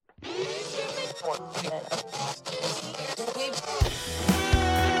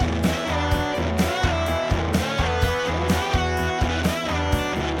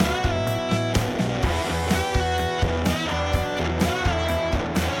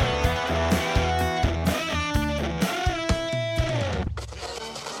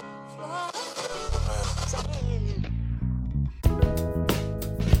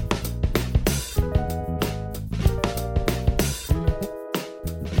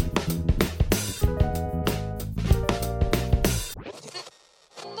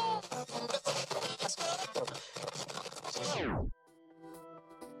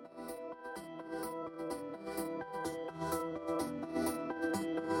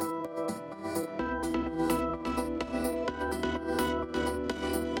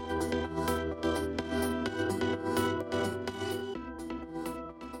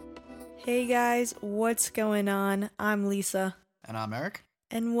Hey guys, what's going on? I'm Lisa. And I'm Eric.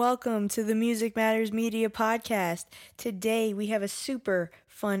 And welcome to the Music Matters Media Podcast. Today we have a super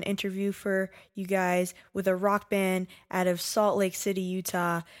fun interview for you guys with a rock band out of Salt Lake City,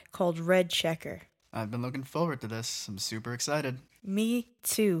 Utah called Red Checker. I've been looking forward to this. I'm super excited. Me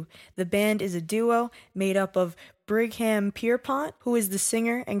too. The band is a duo made up of Brigham Pierpont, who is the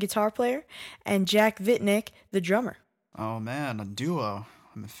singer and guitar player, and Jack Vitnick, the drummer. Oh man, a duo.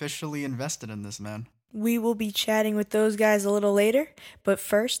 I'm officially invested in this, man. We will be chatting with those guys a little later, but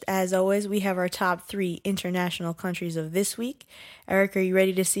first, as always, we have our top 3 international countries of this week. Eric, are you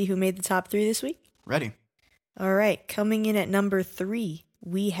ready to see who made the top 3 this week? Ready. All right, coming in at number 3,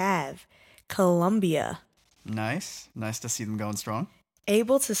 we have Colombia. Nice to see them going strong.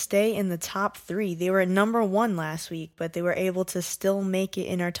 Able to stay in the top 3. They were at number 1 last week, but they were able to still make it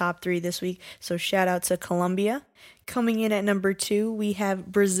in our top 3 this week, so shout out to Colombia. Coming in at number 2, we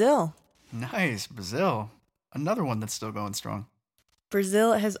have Brazil. Nice, Brazil. Another one that's still going strong.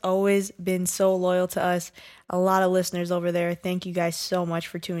 Brazil has always been so loyal to us. A lot of listeners over there. Thank you guys so much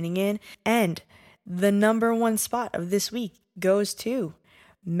for tuning in. And the number 1 spot of this week goes to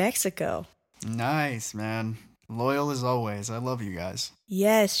Mexico. Nice, man. Loyal as always. I love you guys.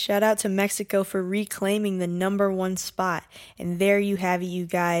 Yes, shout out to Mexico for reclaiming the number 1 spot. And there you have it, you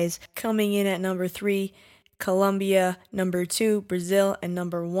guys. Coming in at number 3, Colombia, number 2, Brazil, and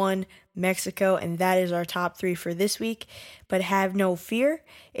number 1, Mexico. And that is our top 3 for this week. But have no fear.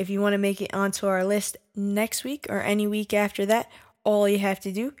 If you want to make it onto our list next week or any week after that, all you have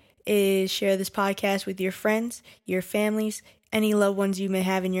to do is share this podcast with your friends, your families, any loved ones you may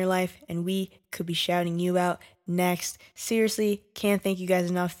have in your life, and we could be shouting you out next. Seriously, can't thank you guys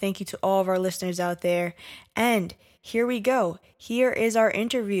enough. Thank you to all of our listeners out there. And here we go. Here is our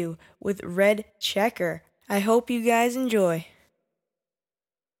interview with Red Checker. I hope you guys enjoy.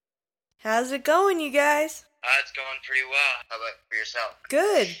 How's it going, you guys? It's going pretty well. How about for yourself?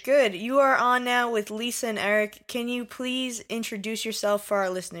 Good. You are on now with Lisa and Eric. Can you please introduce yourself for our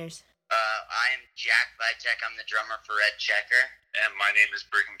listeners? I am Jack Vitek. I'm the drummer for Red Checker. And my name is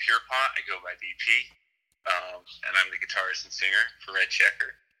Brigham Pierpont. I go by BP. And I'm the guitarist and singer for Red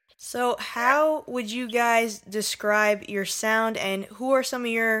Checker. So how would you guys describe your sound, and who are some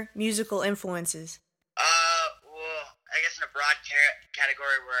of your musical influences? Well, I guess in a broad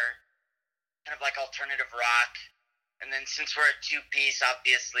category, we're kind of like alternative rock. And then since we're a 2-piece,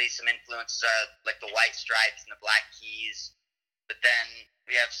 obviously some influences like the White Stripes and the Black Keys. But then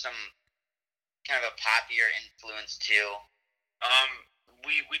we have some kind of a poppier influence too.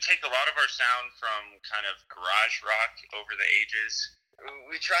 We take a lot of our sound from kind of garage rock over the ages.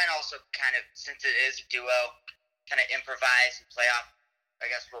 We try and also kind of, since it is a duo, kind of improvise and play off, I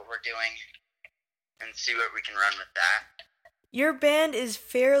guess, what we're doing and see what we can run with that. Your band is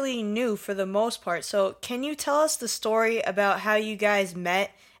fairly new for the most part, so can you tell us the story about how you guys met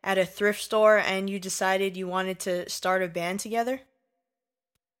at a thrift store and you decided you wanted to start a band together?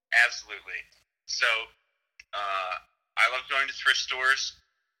 Absolutely. So, I love going to thrift stores.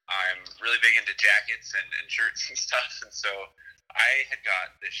 I'm really big into jackets and shirts and stuff, and so I had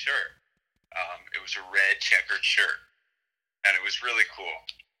got this shirt. It was a red checkered shirt, and it was really cool.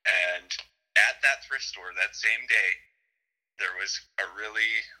 And at that thrift store that same day, there was a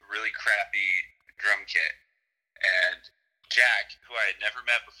really, really crappy drum kit. And Jack, who I had never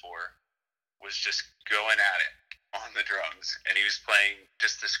met before, was just going at it on the drums. And he was playing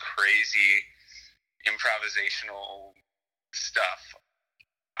just this crazy improvisational stuff.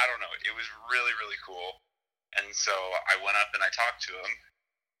 I don't know. It was really, really cool. And so I went up and I talked to him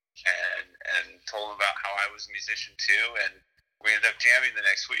and told him about how I was a musician too. And we ended up jamming the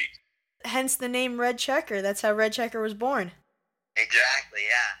next week. Hence the name Red Checker. That's how Red Checker was born. Exactly,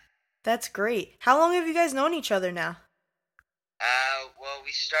 yeah. That's great. How long have you guys known each other now? Well,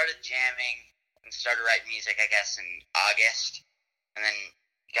 we started jamming and started writing music, I guess, in August, and then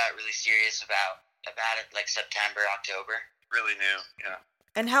got really serious about it like September, October. Really new, yeah.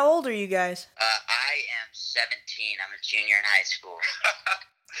 And how old are you guys? I am 17. I'm a junior in high school.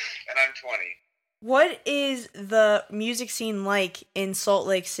 And I'm 20. What is the music scene like in Salt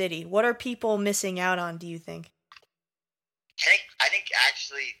Lake City? What are people missing out on, do you think? I think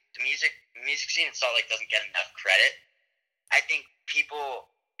actually the music scene in Salt Lake doesn't get enough credit. I think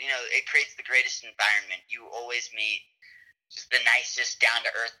people, it creates the greatest environment. You always meet just the nicest,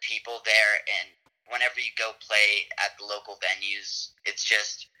 down-to-earth people there, and whenever you go play at the local venues, it's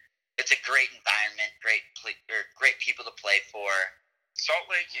a great environment, great people to play for. Salt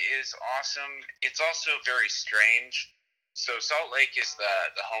Lake is awesome. It's also very strange. So Salt Lake is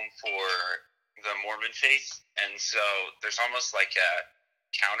the home for the Mormon faith, and so there's almost like a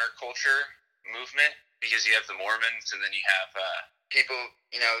counterculture movement, because you have the Mormons and then you have people,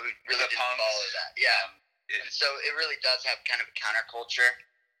 who really didn't follow that. Yeah. So it really does have kind of a counterculture,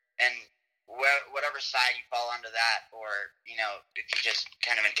 and whatever side you fall under that, or if you just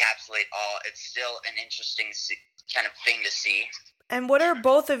kind of encapsulate all, it's still an interesting kind of thing to see. And what are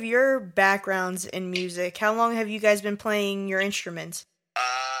both of your backgrounds in music? How long have you guys been playing your instruments?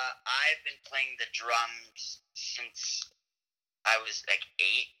 I've been playing the drums since I was like 8,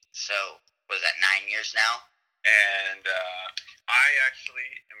 so was that 9 years now? And I actually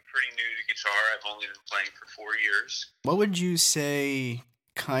am pretty new to guitar. I've only been playing for 4 years. What would you say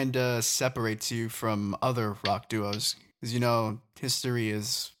kind of separates you from other rock duos? Because, history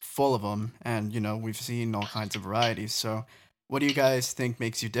is full of them, and, we've seen all kinds of varieties. So what do you guys think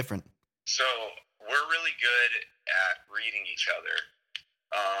makes you different? So we're really good at reading each other.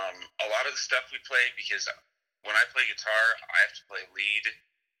 A lot of the stuff we play, because when I play guitar, I have to play lead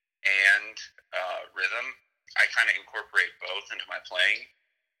and rhythm. I kind of incorporate both into my playing,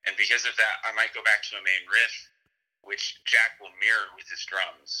 and because of that, I might go back to a main riff, which Jack will mirror with his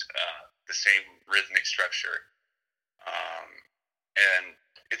drums, the same rhythmic structure. And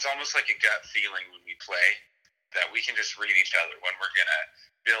it's almost like a gut feeling when we play that we can just read each other when we're going to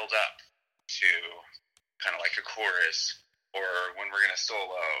build up to kind of like a chorus, or when we're going to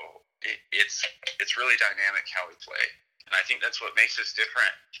solo. It's really dynamic how we play. And I think that's what makes us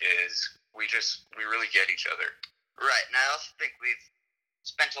different, is we really get each other. Right, and I also think we've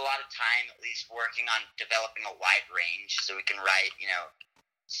spent a lot of time at least working on developing a wide range, so we can write,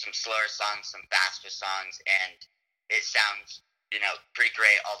 some slower songs, some faster songs, and it sounds, pretty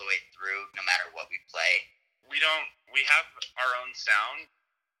great all the way through, no matter what we play. We have our own sound,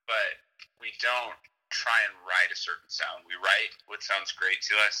 but we don't try and write a certain sound. We write what sounds great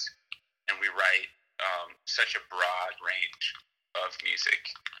to us, and we write such a broad range of music,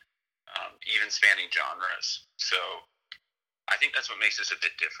 even spanning genres. So I think that's what makes us a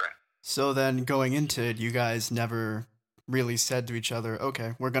bit different. So then going into it, you guys never really said to each other,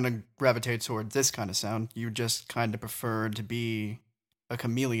 okay, we're going to gravitate toward this kind of sound. You just kind of prefer to be a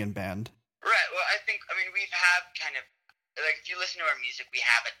chameleon band. Right. Well, we have kind of, like, if you listen to our music, we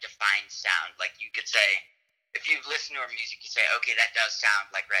have a defined sound. Like, you could say, if you listen to our music, you say, okay, that does sound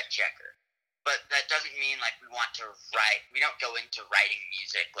like Red Checker. But that doesn't mean, like, we don't go into writing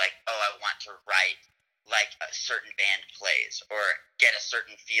music like, oh, I want to write like a certain band plays, or get a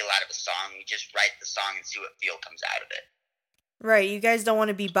certain feel out of a song. We just write the song and see what feel comes out of it. Right, you guys don't want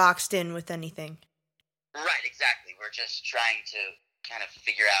to be boxed in with anything. Right, exactly. We're just trying to kind of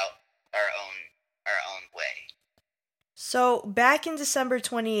figure out our own way. So, back in December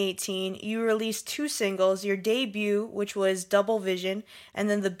 2018, you released 2 singles, your debut, which was Double Vision, and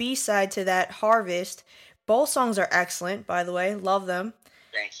then the B-side to that, Harvest. Both songs are excellent, by the way. Love them.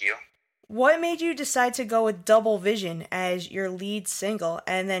 Thank you. What made you decide to go with Double Vision as your lead single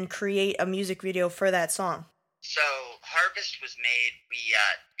and then create a music video for that song? So, Harvest was made, we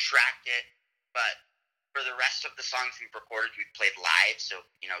tracked it, but for the rest of the songs we recorded, we played live, so,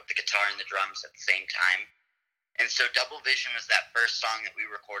 the guitar and the drums at the same time. And so Double Vision was that first song that we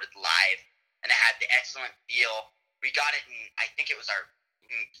recorded live, and it had the excellent feel. We got it in, I think it was our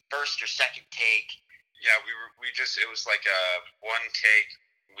first or second take. Yeah, it was like a one take.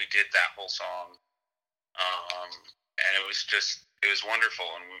 We did that whole song, and it was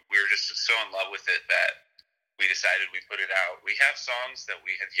wonderful, and we were just so in love with it that we decided we'd put it out. We have songs that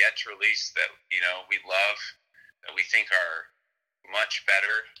we have yet to release that, we love, that we think are much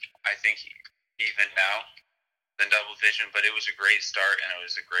better, I think, even now, than Double Vision, but it was a great start, and it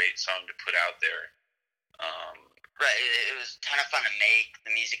was a great song to put out there. Right, it was a ton of fun to make.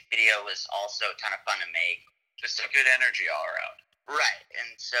 The music video was also a ton of fun to make. Just a good energy all around. Right,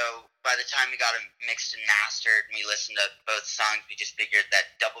 and so by the time we got them mixed and mastered and we listened to both songs, we just figured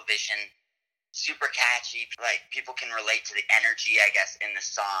that Double Vision super catchy. Like, people can relate to the energy, I guess, in the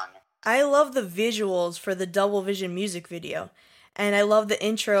song. I love the visuals for the Double Vision music video. And I love the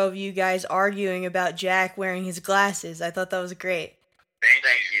intro of you guys arguing about Jack wearing his glasses. I thought that was great. Thank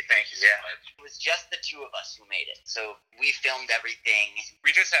you so much. It was just the two of us who made it. So we filmed everything.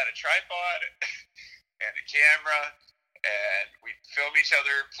 We just had a tripod and a camera, and we film each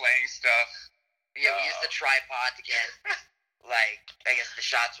other playing stuff. Yeah, we used the tripod to get, like, I guess the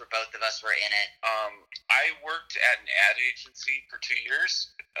shots where both of us were in it. I worked at an ad agency for 2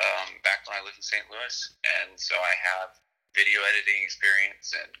 years back when I lived in St. Louis, and so I have video editing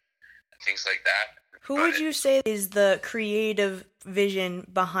experience and things like that. Who would you say is the creative vision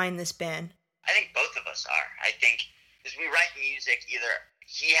behind this band? I think both of us are. I think, because we write music, either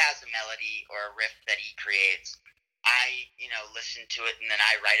he has a melody or a riff that he creates. I, listen to it, and then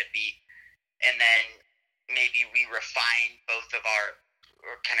I write a beat. And then maybe we refine both of our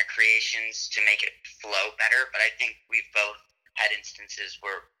kind of creations to make it flow better. But I think we've both had instances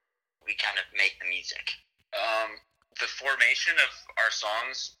where we kind of make the music. The formation of our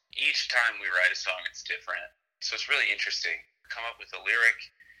songs, each time we write a song, it's different. So it's really interesting. Come up with a lyric,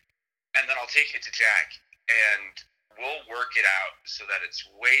 and then I'll take it to Jack, and we'll work it out so that it's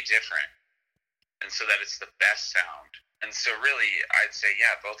way different, and so that it's the best sound. And so really, I'd say,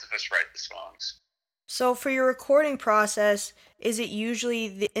 yeah, both of us write the songs. So for your recording process, is it usually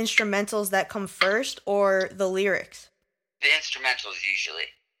the instrumentals that come first or the lyrics? The instrumentals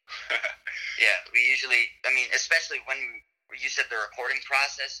usually. Yeah, we usually, especially when you said the recording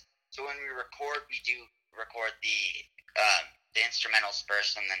process. So when we record, we do record the instrumentals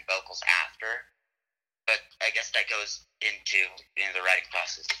first and then vocals after. But I guess that goes into the writing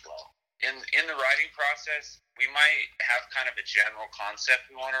process as well. In the writing process, we might have kind of a general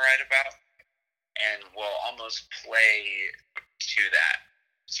concept we want to write about, and we'll almost play to that.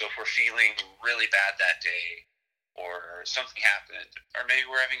 So if we're feeling really bad that day, or something happened, or maybe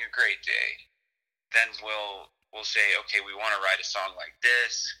we're having a great day, then we'll say, okay, we want to write a song like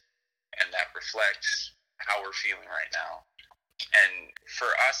this, and that reflects how we're feeling right now. And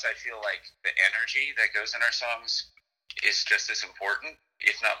for us, I feel like the energy that goes in our songs is just as important,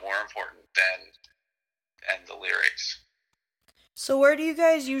 if not more important, than the lyrics. So where do you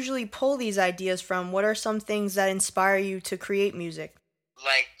guys usually pull these ideas from? What are some things that inspire you to create music?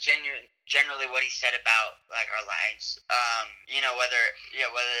 Like, generally what he said about, like, our lines,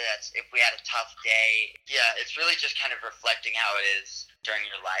 whether that's if we had a tough day. Yeah, it's really just kind of reflecting how it is during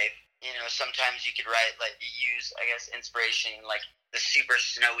your life. Sometimes you could write, like, you use, I guess, inspiration in, like, the super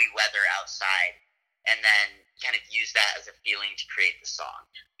snowy weather outside, and then kind of use that as a feeling to create the song.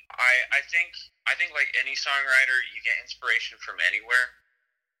 I think like any songwriter, you get inspiration from anywhere,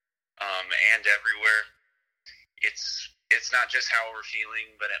 and everywhere. It's not just how we're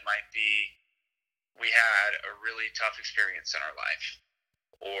feeling, but it might be we had a really tough experience in our life,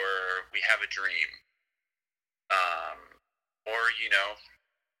 or we have a dream, or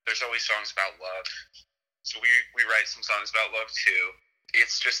there's always songs about love. So we write some songs about love too.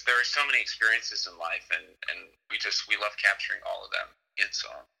 It's just there are so many experiences in life, and we love capturing all of them in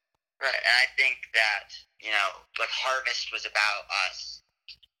song. Right, and I think that like Harvest was about us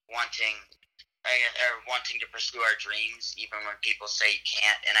wanting to pursue our dreams, even when people say you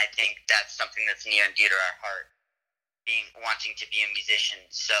can't. And I think that's something that's near and dear to our heart, wanting to be a musician.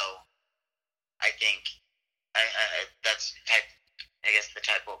 So I think that's the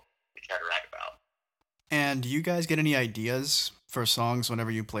type of we try to write about. And do you guys get any ideas for songs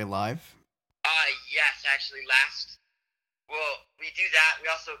whenever you play live? Yes, actually, we do that. We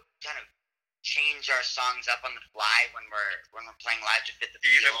also kind of change our songs up on the fly when we're playing live to fit the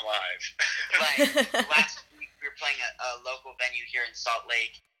feel. Even live. Like last week, we were playing a local venue here in Salt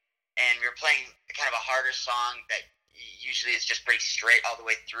Lake, and we were playing kind of a harder song that usually is just pretty straight all the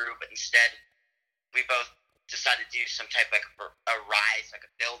way through. But instead, we both decided to do some type of a rise, like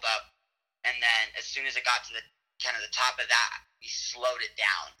a build up, and then as soon as it got to the kind of the top of that, we slowed it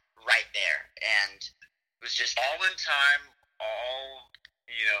down right there, and it was just all in time.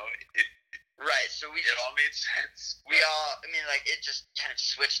 Right, so it all made sense. It just kind of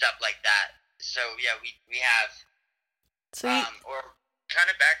switched up like that. So yeah, we have, or kind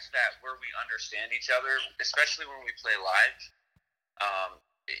of back to that where we understand each other, especially when we play live.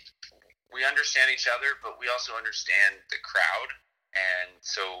 We understand each other, but we also understand the crowd, and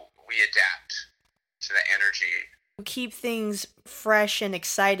so we adapt to the energy. Keep things fresh and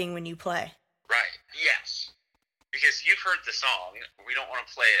exciting when you play. Right. Yes. Because you've heard the song, we don't want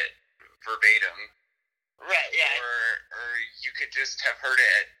to play it verbatim. Right, yeah. Or you could just have heard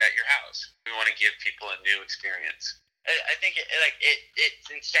it at your house. We want to give people a new experience. I think it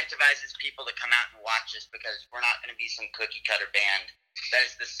incentivizes people to come out and watch us because we're not going to be some cookie cutter band that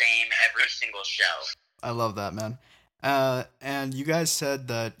is the same every single show. I love that, man. And you guys said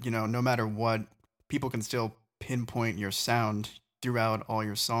that, no matter what, people can still pinpoint your sound throughout all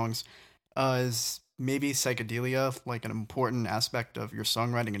your songs. Is maybe psychedelia like an important aspect of your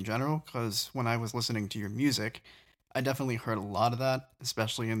songwriting in general? Because when I was listening to your music, I definitely heard a lot of that,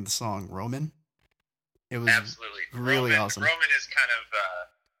 especially in the song Roman. It was absolutely really awesome. Roman is kind of,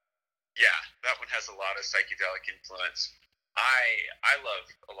 that one has a lot of psychedelic influence. I love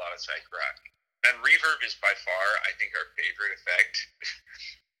a lot of psych rock. And reverb is by far, I think, our favorite effect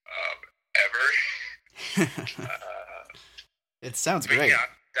ever. It sounds great. Yeah,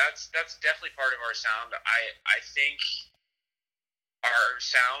 that's definitely part of our sound. I think our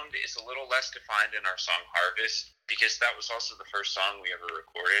sound is a little less defined in our song Harvest because that was also the first song we ever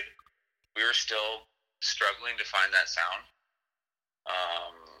recorded. We were still struggling to find that sound.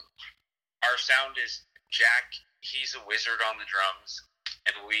 Our sound is Jack, he's a wizard on the drums,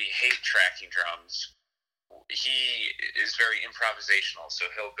 and we hate tracking drums. He is very improvisational, so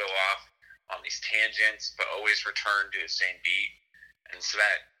he'll go off on these tangents, but always return to the same beat. And so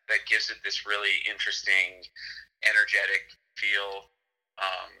that gives it this really interesting, energetic feel.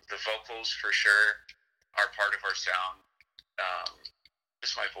 The vocals, for sure, are part of our sound.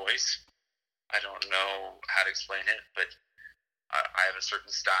 Just my voice. I don't know how to explain it, but I have a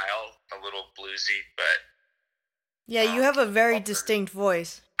certain style, a little bluesy, but yeah, you have a very distinct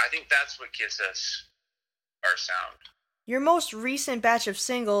voice. I think that's what gives us our sound. Your most recent batch of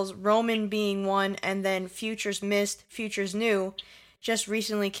singles, Roman being one, and then Futures Missed, Futures New, just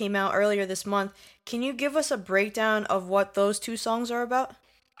recently came out earlier this month. Can you give us a breakdown of what those two songs are about?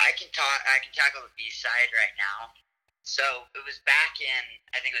 I can tackle the B-side right now. So it was back in,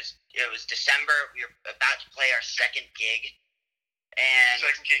 I think it was December. We were about to play our second gig. And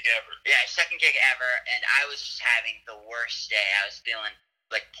second gig ever. Yeah, second gig ever. And I was just having the worst day. I was feeling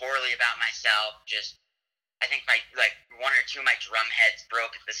poorly about myself. I think one or two of my drum heads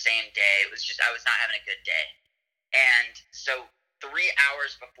broke at the same day. It was I was not having a good day. And so 3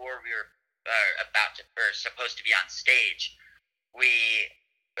 hours before we were supposed to be on stage, we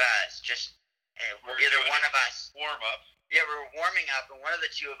either one of us warm up. Yeah, we were warming up, and one of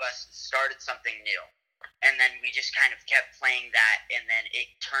the two of us started something new. And then we just kind of kept playing that, and then it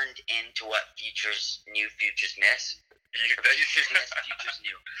turned into what Futures Miss, Futures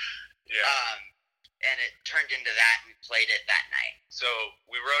New. Yeah. And it turned into that, and we played it that night. So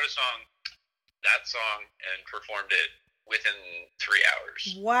we wrote that song, and performed it within 3 hours.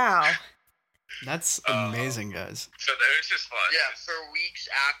 Wow. That's amazing, guys. So that was just fun. Yeah, for weeks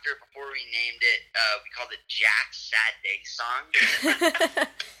before we named it, we called it Jack's Sad Day Song.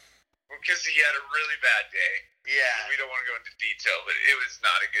 Because he had a really bad day. Yeah. And we don't want to go into detail, but it was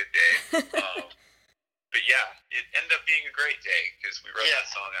not a good day. But yeah, it ended up being a great day because we wrote that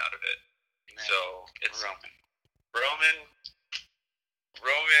song out of it. So it's Roman,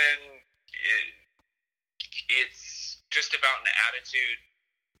 it's just about an attitude.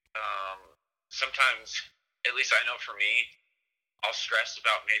 Sometimes, at least I know for me, I'll stress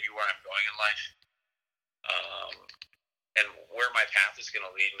about maybe where I'm going in life, and where my path is going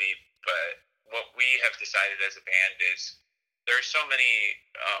to lead me. But what we have decided as a band is there are so many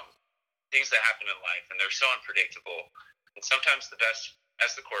things that happen in life, and they're so unpredictable. And sometimes the best,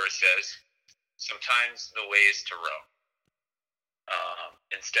 as the chorus says, sometimes the way is to roam.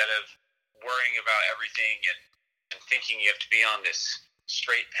 Instead of worrying about everything and thinking you have to be on this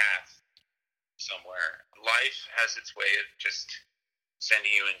straight path somewhere, life has its way of just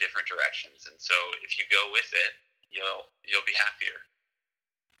sending you in different directions. And so if you go with it, you'll be happier.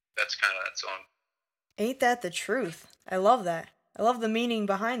 That's kind of that song. Ain't that the truth? I love that. I love the meaning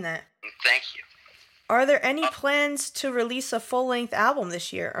behind that. Thank you. Are there any plans to release a full-length album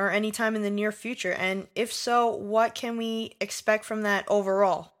this year or any time in the near future? And if so, what can we expect from that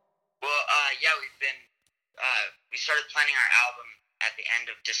overall? Well, yeah, we started planning our album at the end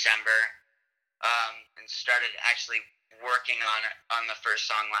of December, and started actually working on the first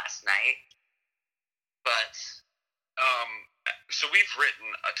song last night. But so we've written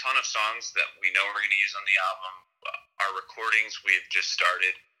a ton of songs that we know we're going to use on the album. Our recordings we've just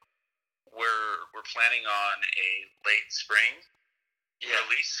started. We're planning on a late spring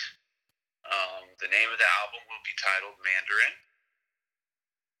release. The name of the album will be titled Mandarin,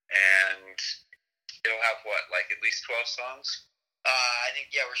 and it'll have at least 12 songs. I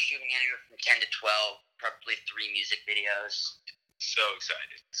think we're shooting anywhere from 10 to 12, probably 3 music videos. So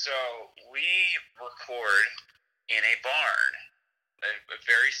excited! So we record in a barn, a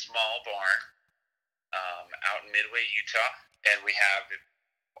very small barn, out in Midway, Utah, and we have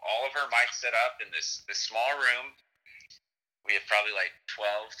all of our mics set up in this small room. We have probably like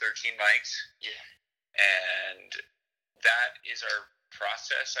 12, 13 mics. Yeah. And that is our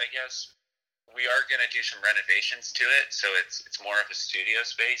process, I guess. We are going to do some renovations to it, so it's more of a studio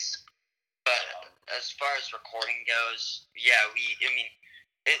space. But as far as recording goes, yeah,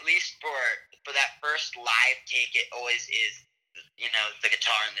 at least for that first live take, it always is, the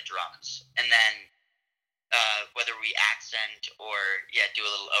guitar and the drums. And then whether we accent or, do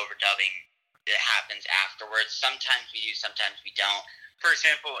a little overdubbing, it happens afterwards. Sometimes we do, sometimes we don't. For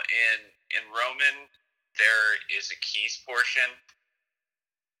example, in Roman, there is a keys portion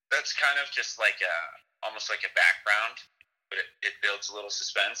that's kind of just like almost like a background, but it builds a little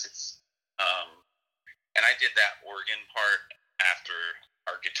suspense. And I did that organ part after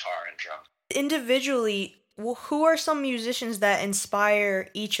our guitar and drum. Individually, who are some musicians that inspire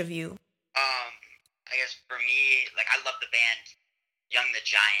each of you? I guess for me, like, I love the band Young the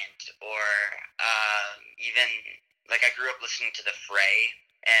Giant, or even, like, I grew up listening to The Fray,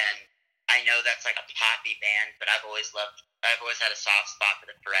 and I know that's like a poppy band, but I've always had a soft spot for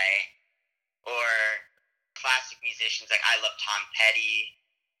The Fray. Or classic musicians, like I love Tom Petty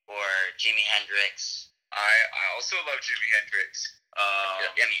or Jimi Hendrix. I also love Jimi Hendrix.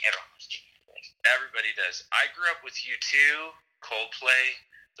 Everyone loves Jimi Hendrix. Everybody does. I grew up with U2, Coldplay.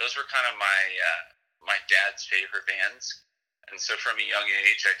 Those were kind of my dad's favorite bands. And so from a young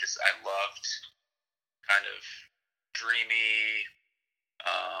age, I loved kind of dreamy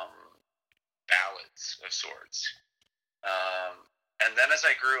ballads of sorts. And then as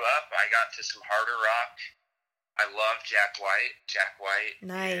I grew up, I got to some harder rock. I love Jack White. Jack White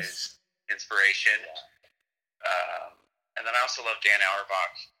Nice. is inspiration. And then I also love Dan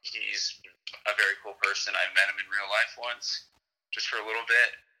Auerbach. He's a very cool person. I met him in real life once, just for a little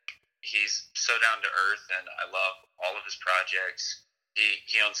bit. He's so down to earth, and I love all of his projects.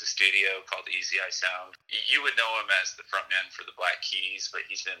 He owns a studio called Easy Eye Sound. You would know him as the frontman for the Black Keys, but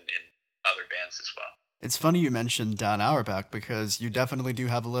he's been in other bands as well. It's funny you mentioned Dan Auerbach because you definitely do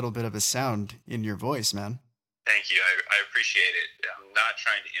have a little bit of a sound in your voice, man. Thank you. I appreciate it. I'm not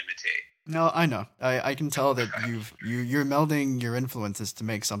trying to imitate. No, I know. I can tell that you're melding your influences to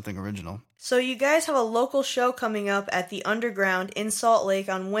make something original. So you guys have a local show coming up at the Underground in Salt Lake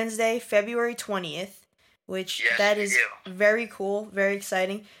on Wednesday, February 20th, which Yes, that we is do. very cool, very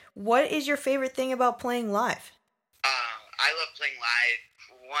exciting. What is your favorite thing about playing live? I love playing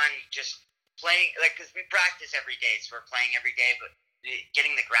live. One, just playing, like, because we practice every day, so we're playing every day, but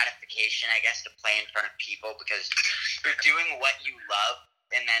getting the gratification, I guess, to play in front of people, because you're doing what you love,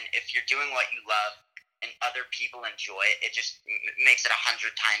 and then if you're doing what you love and other people enjoy it, it just makes it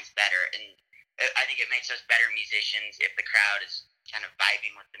 100 times better. And I think it makes us better musicians if the crowd is kind of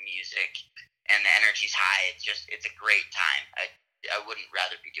vibing with the music and the energy's high. It's a great time. I wouldn't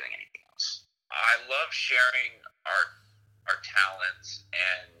rather be doing anything else. I love sharing our talents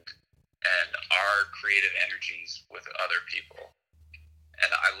and our creative energies with other people. And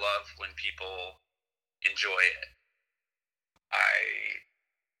I love when people enjoy it.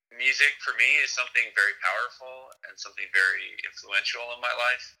 Music for me is something very powerful and something very influential in my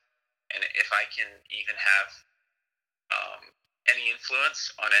life. And if I can even have any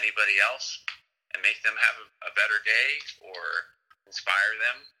influence on anybody else and make them have a better day or inspire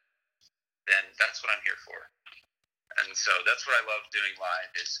them, then that's what I'm here for. And so that's what I love doing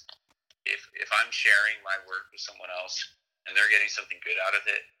live is if I'm sharing my work with someone else and they're getting something good out of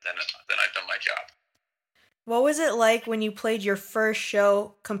it, then I've done my job. What was it like when you played your first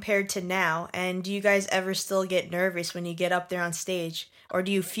show compared to now? And do you guys ever still get nervous when you get up there on stage? Or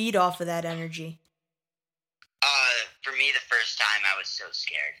do you feed off of that energy? For me, the first time I was so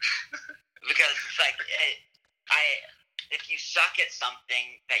scared because it's like if you suck at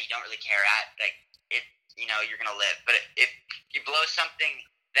something that you don't really care at, like you're gonna live. But if you blow something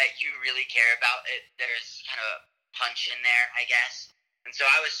that you really care about, there's kind of a punch in there, I guess. And so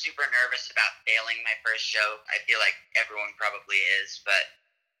I was super nervous about failing my first show. I feel like everyone probably is, but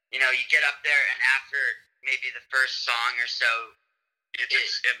you get up there and after maybe the first song or so, it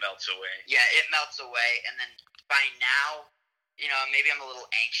melts away. Yeah, it melts away, and then by now, maybe I'm a little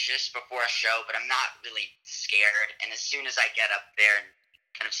anxious before a show, but I'm not really scared. And as soon as I get up there and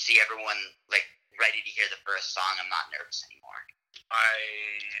kind of see everyone like ready to hear the first song, I'm not nervous anymore. I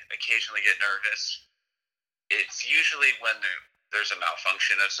occasionally get nervous. It's usually when there's a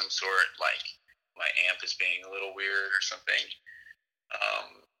malfunction of some sort, like my amp is being a little weird or something.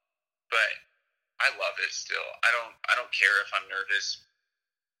 But I love it still. I don't care if I'm nervous.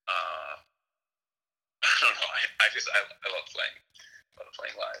 I don't know. I love playing. I love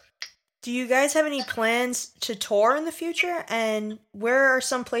playing live. Do you guys have any plans to tour in the future? And where are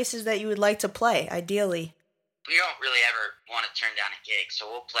some places that you would like to play, ideally? We don't really ever want to turn down a gig, so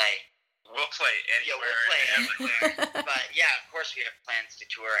we'll play. We'll play Yeah, anywhere we'll play and everywhere. But yeah, of course we have plans to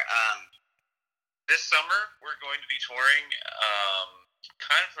tour. This summer, we're going to be touring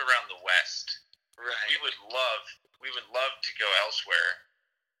kind of around the West. Right. We would love to go elsewhere.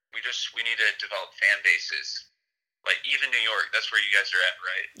 We need to develop fan bases. Like even New York, that's where you guys are at,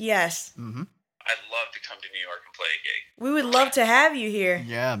 right? Yes. Mm-hmm. I'd love to come to New York and play a gig. We would love to have you here.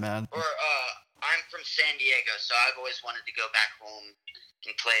 Yeah, man. Or I'm from San Diego, so I've always wanted to go back home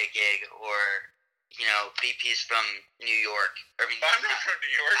and play a gig. Or BP's from New York. I'm not from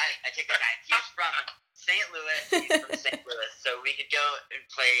New York. I take that back. He's from St. Louis. He's from St. Louis, so we could go and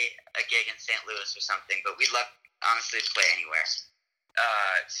play a gig in St. Louis or something. But we'd love, honestly, to play anywhere.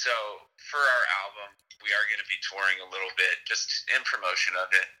 So for our album, we are going to be touring a little bit, just in promotion of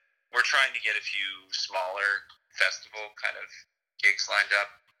it. We're trying to get a few smaller festival kind of gigs lined up.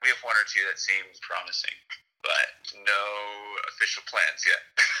 We have one or two that seem promising, but no official plans yet.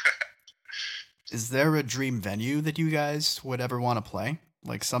 Is there a dream venue that you guys would ever want to play?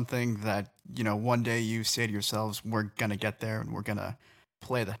 Like something that, one day you say to yourselves, we're going to get there and we're going to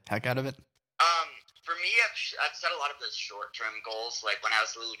play the heck out of it? For me, I've set a lot of those short-term goals. Like when I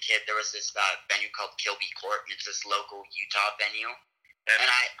was a little kid, there was this venue called Kilby Court, and it's this local Utah venue. And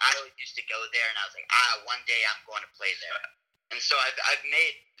I always used to go there, and I was like, one day I'm going to play there. And so I've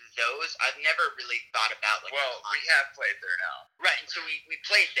made those. I've never really thought about like. Well, we have played there now, right? And so we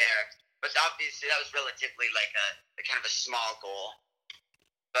played there, but obviously that was relatively like a kind of a small goal.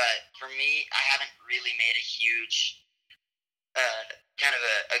 But for me, I haven't really made a huge. Kind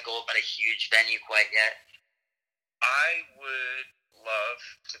of a goal, but a huge venue quite yet. I would love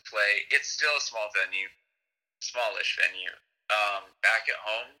to play. It's still a small venue, smallish venue. Back at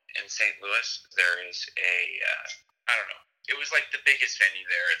home in St. Louis, there is I don't know. It was like the biggest venue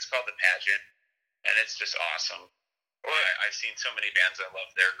there. It's called the Pageant, and it's just awesome. I've seen so many bands I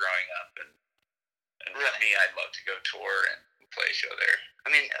love there growing up, and for me, I'd love to go tour and play a show there. I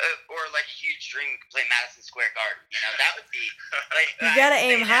mean, or like a huge dream to play Madison Square Garden. That would be like. You gotta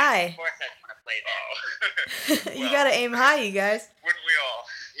aim high. Of course, I'd want to play there. You gotta aim high, you guys. Wouldn't we all?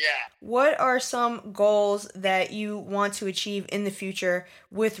 Yeah. What are some goals that you want to achieve in the future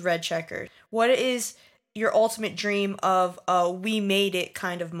with Red Checker? What is your ultimate dream of a we made it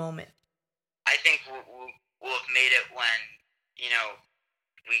kind of moment? I think we'll have made it when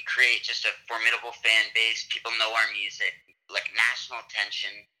we create just a formidable fan base. People know our music. Like national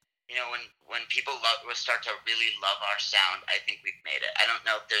attention, when people will start to really love our sound, I think we've made it. I don't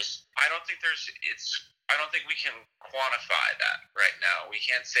think we can quantify that right now. We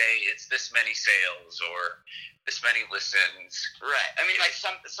can't say it's this many sales or this many listens. Right. I mean, like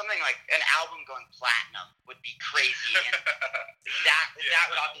something like an album going platinum would be crazy, and that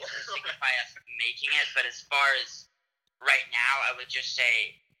would obviously signify us making it. But as far as right now, I would just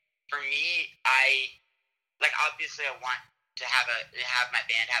say, for me, obviously I want to have my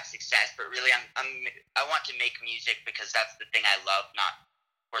band have success, but really I want to make music because that's the thing I love, not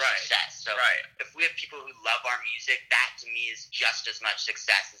for success. So if we have people who love our music, that to me is just as much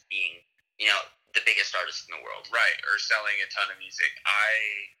success as being, the biggest artist in the world. Right, or selling a ton of music.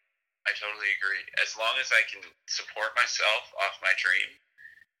 I totally agree. As long as I can support myself off my dream,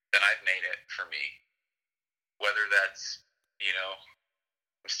 then I've made it for me. Whether that's,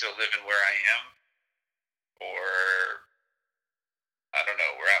 I'm still living where I am, or I don't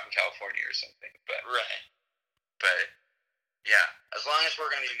know, we're out in California or something, but yeah, as long as we're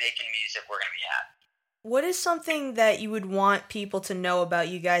going to be making music, we're going to be happy. What is something that you would want people to know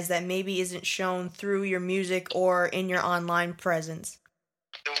about you guys that maybe isn't shown through your music or in your online presence?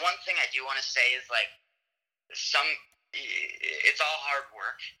 The one thing I do want to say is it's all hard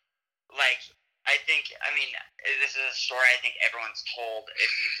work. This is a story I think everyone's told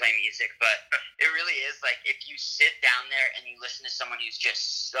if you play music, but it really is if you sit down there and you listen to someone who's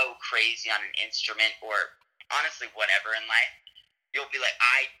just so crazy on an instrument or honestly whatever in life, you'll be like,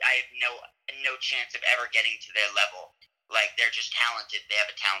 I have no chance of ever getting to their level. Like, they're just talented. They have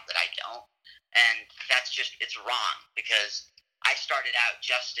a talent that I don't. And it's wrong, because I started out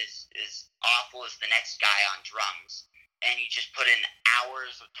just as awful as the next guy on drums. And you just put in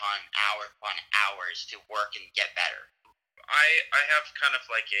hours upon hours to work and get better. I have kind of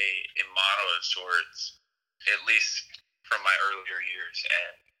like a motto of sorts, at least from my earlier years,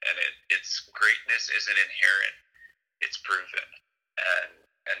 and it's greatness isn't inherent, it's proven.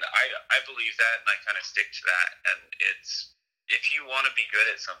 And I believe that, and I kind of stick to that. And it's, if you want to be good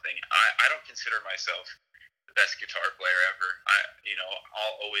at something, I don't consider myself the best guitar player ever.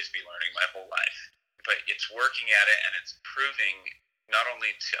 I'll always be learning my whole life. But it's working at it, and it's proving not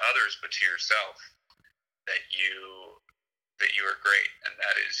only to others but to yourself that you are great, and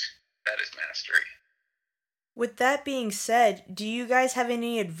that is mastery. With that being said, do you guys have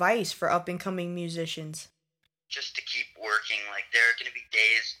any advice for up-and-coming musicians? Just to keep working. Like, there are going to be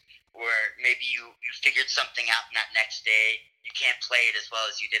days where maybe you figured something out, and that next day you can't play it as well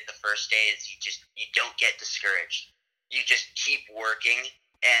as you did the first day. You don't get discouraged. You just keep working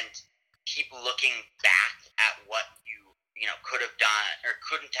and keep looking back at what you could have done or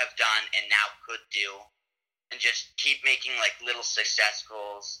couldn't have done and now could do, and just keep making like little success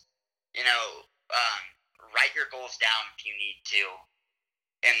goals. Write your goals down if you need to,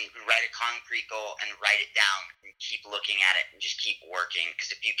 and write a concrete goal and write it down and keep looking at it and just keep working,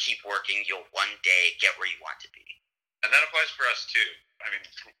 because if you keep working, you'll one day get where you want to be. And that applies for us too. I mean,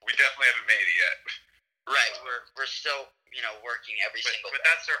 we definitely haven't made it yet. Right, we're still working every single day. But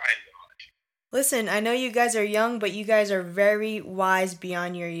that's our ideology. Listen, I know you guys are young, but you guys are very wise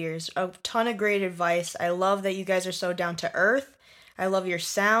beyond your years. A ton of great advice. I love that you guys are so down to earth. I love your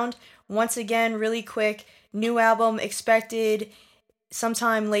sound. Once again, really quick, new album expected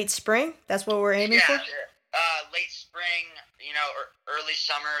sometime late spring. That's what we're aiming for? Late spring, or early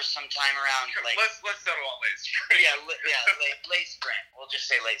summer, sometime around like... Let's settle on late spring. Late spring. We'll just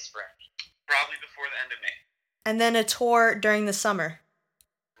say late spring. Probably before the end of May. And then a tour during the summer.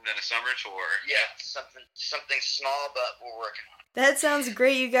 And then a summer tour. Yeah, something small, but we're working on it. That sounds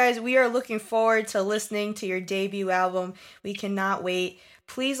great, you guys. We are looking forward to listening to your debut album. We cannot wait.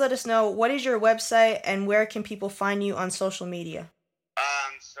 Please let us know, what is your website and where can people find you on social media?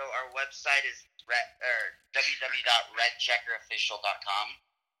 So our website is www.redcheckerofficial.com.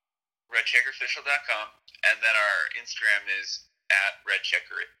 Redcheckerofficial.com. And then our Instagram is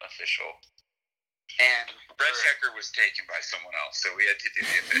 @redcheckerofficial. And Red Checker was taken by someone else, so we had to do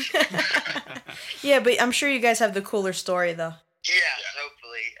the official. Yeah, but I'm sure you guys have the cooler story, though. Yeah.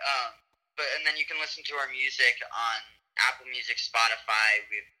 Hopefully. And then you can listen to our music on Apple Music, Spotify.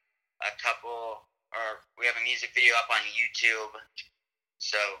 We have a music video up on YouTube.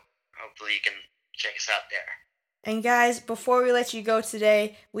 So hopefully you can check us out there. And guys, before we let you go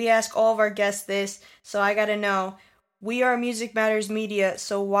today, we ask all of our guests this, so I gotta know, we are Music Matters Media,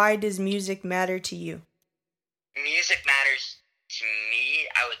 so why does music matter to you? Music matters to me,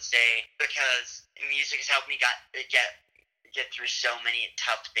 I would say, because music has helped me get through so many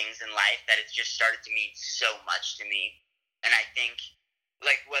tough things in life that it's just started to mean so much to me. And I think,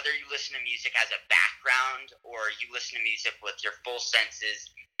 like, whether you listen to music as a background or you listen to music with your full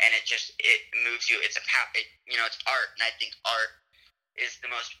senses and it moves you, it's art. And I think art is the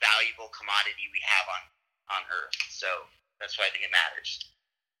most valuable commodity we have on earth. So that's why I think it matters.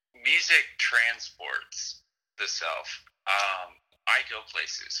 Music transports the self. I go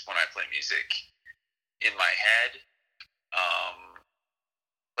places when I play music. In my head,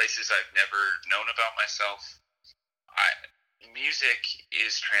 places I've never known about myself. Music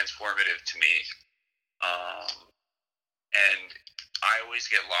is transformative to me, and I always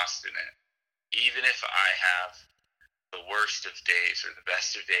get lost in it. Even if I have the worst of days or the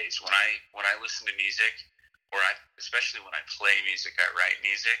best of days, when I listen to music, especially when I play music, I write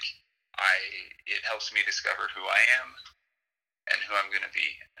music, it helps me discover who I am and who I'm going to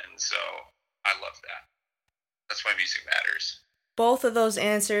be, and so I love that. That's why music matters. Both of those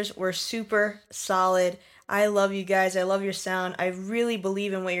answers were super solid. I love you guys. I love your sound. I really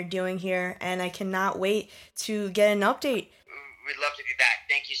believe in what you're doing here, and I cannot wait to get an update. We'd love to be back.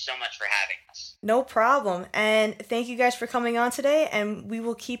 Thank you so much for having us. No problem. And thank you guys for coming on today, and we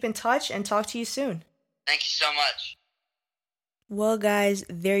will keep in touch and talk to you soon. Thank you so much. Well, guys,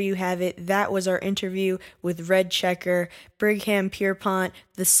 there you have it. That was our interview with Red Checker, Brigham Pierpont,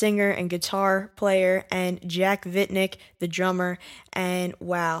 the singer and guitar player, and Jack Vitnick, the drummer. And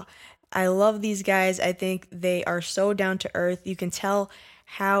wow, I love these guys. I think they are so down to earth. You can tell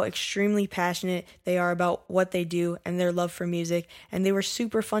how extremely passionate they are about what they do and their love for music. And they were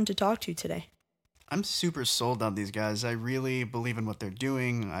super fun to talk to today. I'm super sold on these guys. I really believe in what they're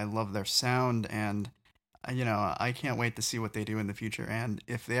doing. I love their sound, and I can't wait to see what they do in the future. And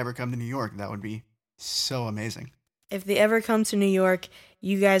if they ever come to New York, that would be so amazing. If they ever come to New York,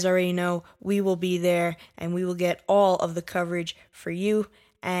 you guys already know we will be there and we will get all of the coverage for you.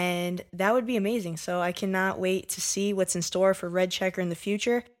 And that would be amazing. So I cannot wait to see what's in store for Red Checker in the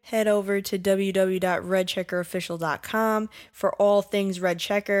future. Head over to www.redcheckerofficial.com for all things Red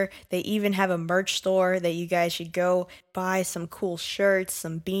Checker. They even have a merch store that you guys should go buy some cool shirts,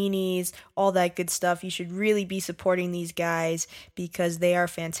 some beanies, all that good stuff. You should really be supporting these guys because they are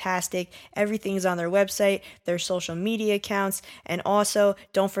fantastic. Everything's on their website, their social media accounts, and also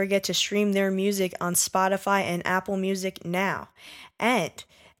don't forget to stream their music on Spotify and Apple Music now. And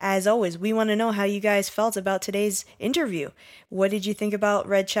as always, we want to know how you guys felt about today's interview. What did you think about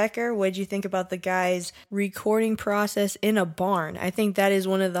Red Checker? What did you think about the guys' recording process in a barn? I think that is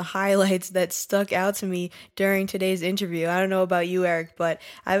one of the highlights that stuck out to me during today's interview. I don't know about you, Eric, but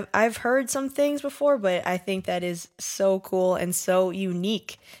I've heard some things before, but I think that is so cool and so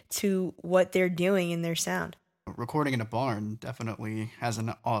unique to what they're doing in their sound. Recording in a barn definitely has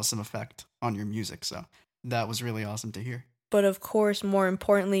an awesome effect on your music, so that was really awesome to hear. But of course, more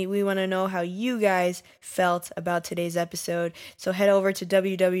importantly, we want to know how you guys felt about today's episode. So head over to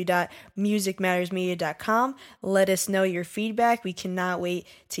www.musicmattersmedia.com. Let us know your feedback. We cannot wait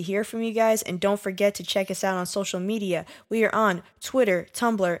to hear from you guys. And don't forget to check us out on social media. We are on Twitter,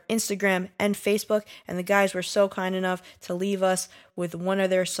 Tumblr, Instagram, and Facebook. And the guys were so kind enough to leave us with one of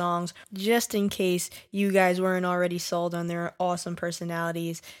their songs, just in case you guys weren't already sold on their awesome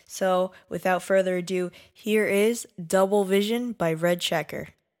personalities. So without further ado, here is Double Vision by Red Checker.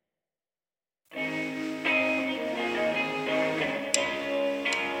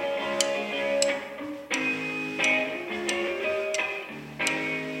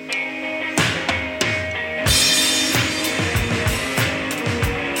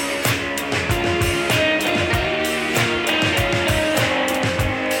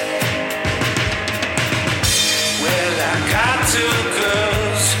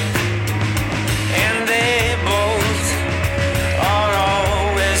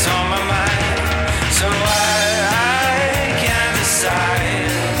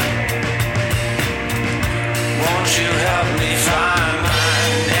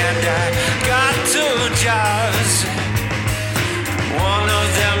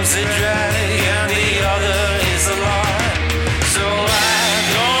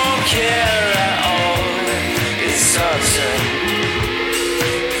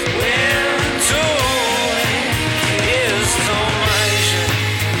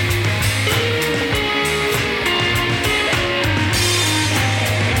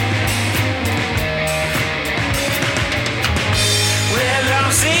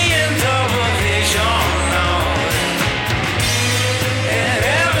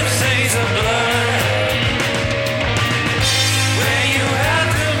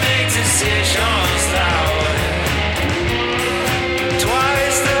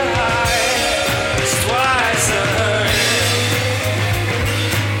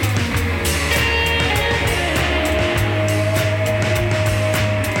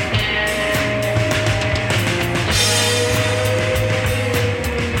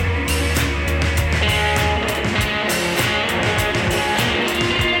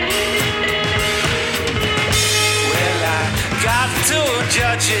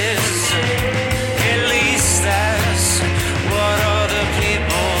 Judges, at least that's what other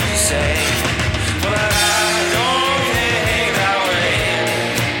people say. But I don't think that way,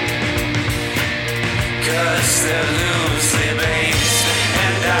 'cause they're losing.